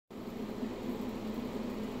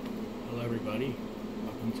everybody.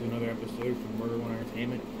 Welcome to another episode from Murder One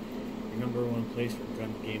Entertainment, your number one place for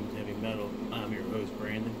gun games, heavy metal. I'm your host,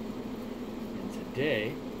 Brandon. And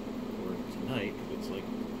today, or tonight, it's like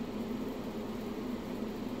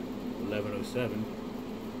 11:07,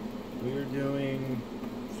 we're doing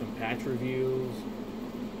some patch reviews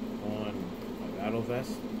on my Battle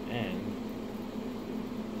Vest, and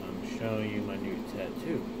I'm showing you my new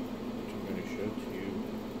tattoo, which I'm going to show to you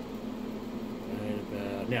right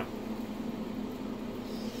about now.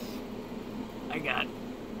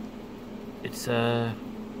 It's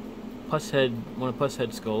Pusshead, one of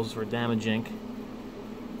Pusshead skulls for Damage Inc.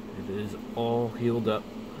 It is all healed up.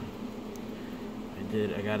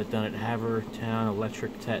 I got it done at Havertown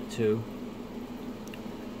Electric Tattoo.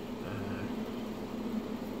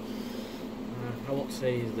 I won't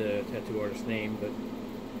say the tattoo artist's name, but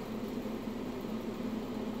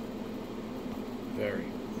very,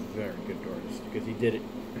 very good artist, because he did it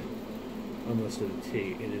almost to the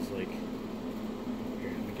T. It is like, here,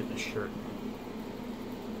 let me get the shirt.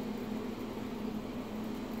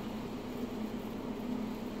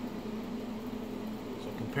 So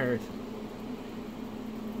comparison.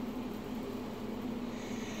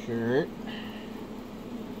 Shirt.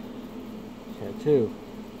 Tattoo.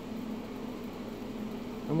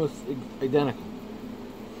 Almost identical.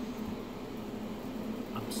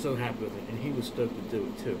 I'm so happy with it, and he was stoked to do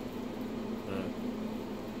it too.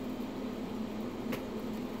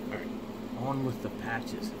 Alright, on with the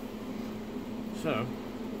patches. So,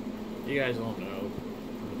 you guys all know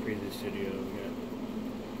from the previous video, we got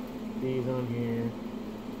these on here: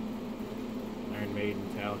 Iron Maiden,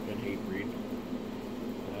 Metallica, and Hatebreed.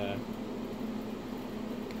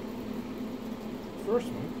 First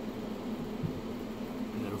one,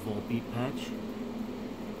 I got a Volbeat patch,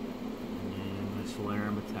 and then my Slayer,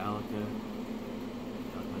 Metallica,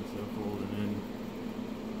 and so forth, and then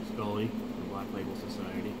Scully, the Black Label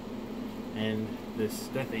Society, and this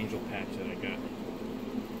Death Angel patch that I got.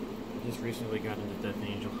 I just recently got into Death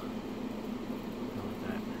Angel. How about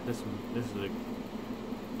that? This is a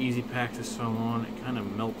easy pack to sew on. It kind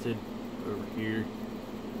of melted over here.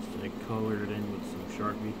 So I colored it in with some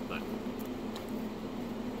Sharpie, but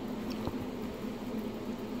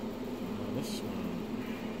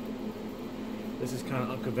this is kind of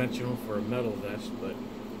unconventional for a metal vest, but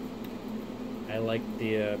I like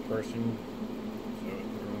the person, so I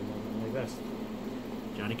put her on my vest.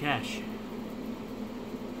 Johnny Cash.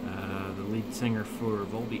 The lead singer for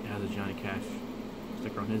Volbeat has a Johnny Cash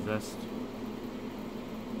sticker on his vest.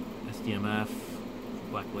 SDMF,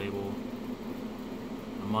 Black Label.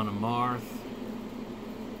 Amon Amarth,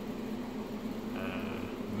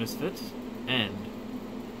 Misfits, and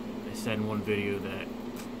I said in one video that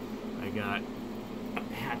I got a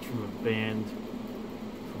patch from a band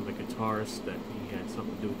from the guitarist that he had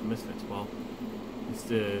something to do with the Misfits. Well, it's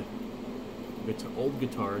the old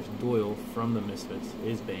guitarist Doyle from the Misfits,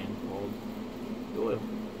 his band called Doyle.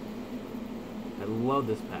 I love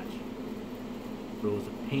this patch, but it was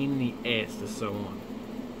a pain in the ass to sew on.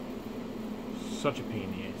 Such a pain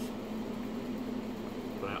in the ass.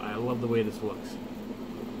 But I love the way this looks.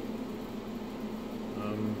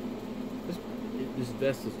 This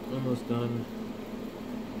vest is almost done.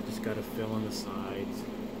 I just got to fill in the sides.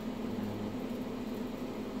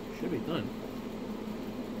 Should be done.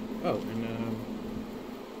 Oh, and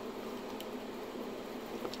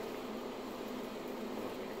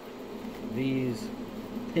these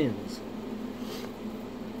pins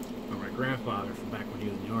are my grandfather from back when he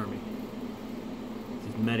was in the Army.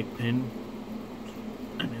 His medic pin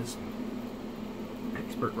and his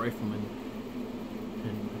expert rifleman,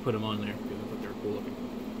 and I put them on there because I thought they were cool looking.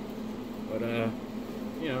 But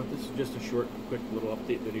you know, this is just a short, quick little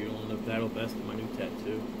update video on the Battle Vest of my new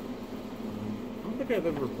tattoo. I don't think I've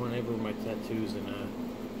ever went over my tattoos in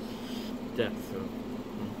depth, so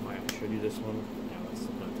I showed you this one. Yeah, that's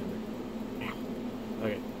the contender.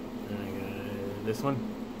 Okay, and I got this one.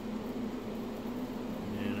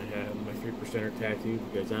 My 3%er tattoo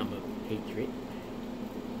because I'm a patriot.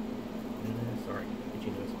 Sorry,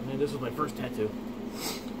 and this was my first tattoo.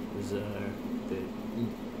 It was the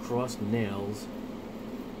crossed nails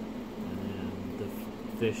and the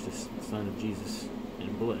fish, the sign of Jesus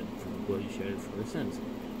in blood, for the blood he shed for his sins.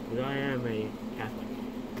 But I am a Catholic.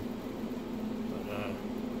 But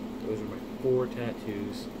those are my 4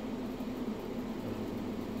 tattoos.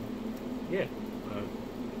 Yeah.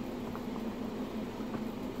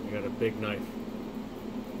 I got a big knife.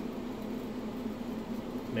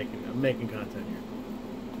 I'm making content here.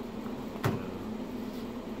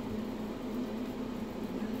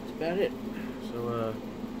 That's about it. So,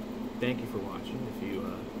 thank you for watching. If you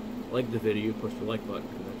like the video, push the like button,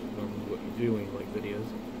 because that's normally what you do when you like videos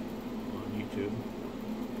on YouTube.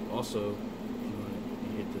 Also, if you want to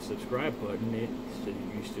hit the subscribe button, so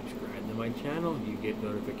you subscribe to my channel, you get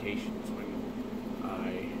notifications when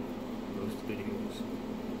I post videos.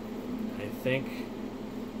 I think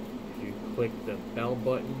if you click the bell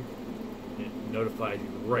button, it notifies you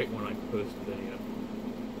right when I post a video.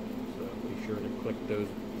 So be sure to click those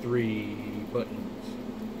 3 buttons.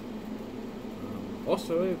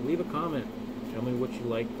 Also, leave a comment. Tell me what you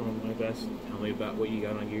like on my vest. Tell me about what you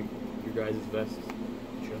got on your guys' vests.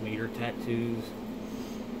 Show me your tattoos.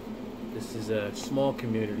 This is a small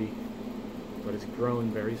community, but it's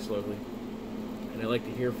growing very slowly. And I like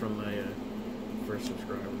to hear from my first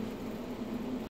subscribers.